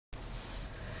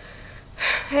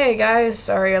Hey guys,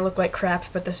 sorry I look like crap,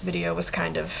 but this video was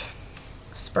kind of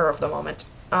spur of the moment.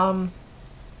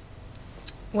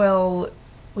 Well,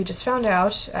 we just found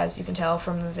out, as you can tell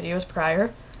from the videos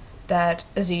prior, that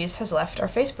Aziz has left our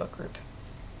Facebook group.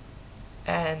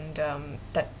 And,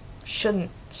 that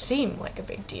shouldn't seem like a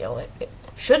big deal. It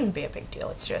shouldn't be a big deal,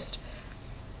 it's just,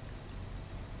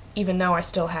 even though I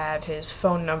still have his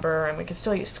phone number and we can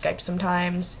still use Skype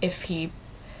sometimes, if he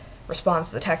responds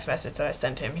to the text message that I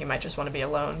sent him, he might just want to be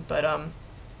alone, but,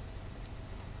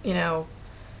 you know,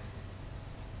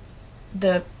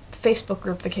 the Facebook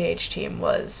group, the KH team,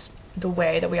 was the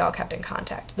way that we all kept in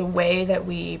contact, the way that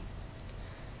we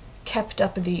kept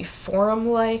up the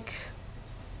forum-like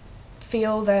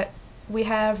feel that we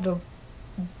have,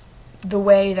 the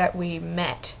way that we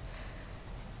met.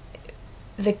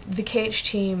 The KH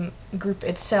team group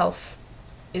itself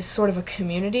is sort of a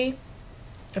community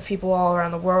of people all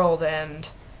around the world, and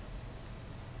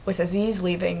with Aziz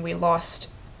leaving, we lost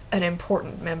an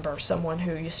important member, someone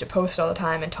who used to post all the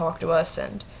time and talk to us,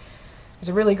 and was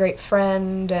a really great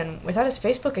friend, and without his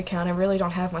Facebook account, I really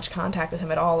don't have much contact with him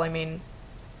at all. I mean,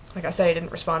 like I said, he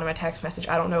didn't respond to my text message.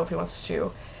 I don't know if he wants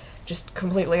to just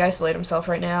completely isolate himself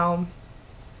right now.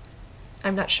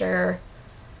 I'm not sure.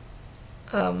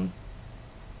 But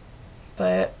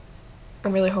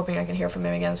I'm really hoping I can hear from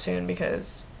him again soon,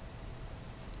 because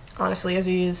honestly,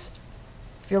 Aziz,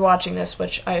 if you're watching this,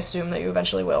 which I assume that you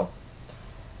eventually will,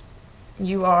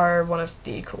 you are one of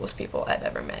the coolest people I've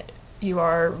ever met. You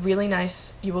are really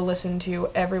nice, you will listen to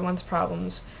everyone's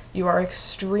problems, you are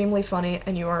extremely funny,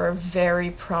 and you are a very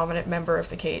prominent member of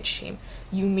the KH team.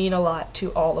 You mean a lot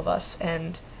to all of us,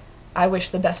 and I wish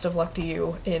the best of luck to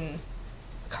you in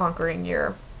conquering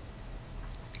your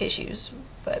issues,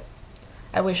 but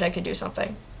I wish I could do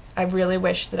something. I really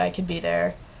wish that I could be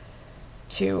there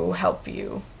to help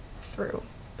you through,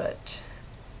 but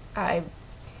I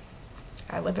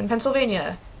live in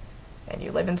Pennsylvania, and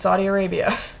you live in Saudi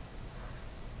Arabia,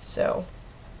 so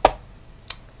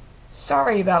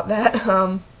sorry about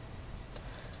that.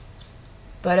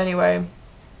 But anyway,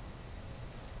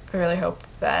 I really hope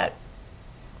that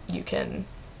you can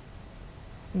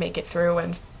make it through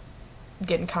and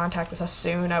get in contact with us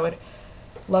soon. I would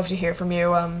love to hear from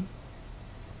you.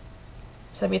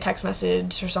 Send me a text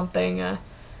message or something.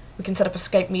 We can set up a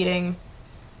Skype meeting.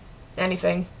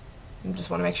 Anything. I just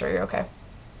want to make sure you're okay.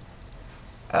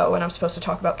 Oh, and I'm supposed to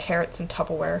talk about carrots and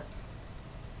Tupperware.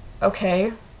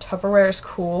 Okay, Tupperware is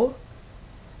cool.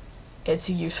 It's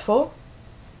useful.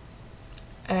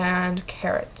 And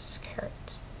carrots.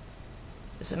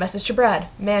 This is a message to Brad.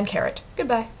 Man carrot.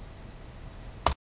 Goodbye.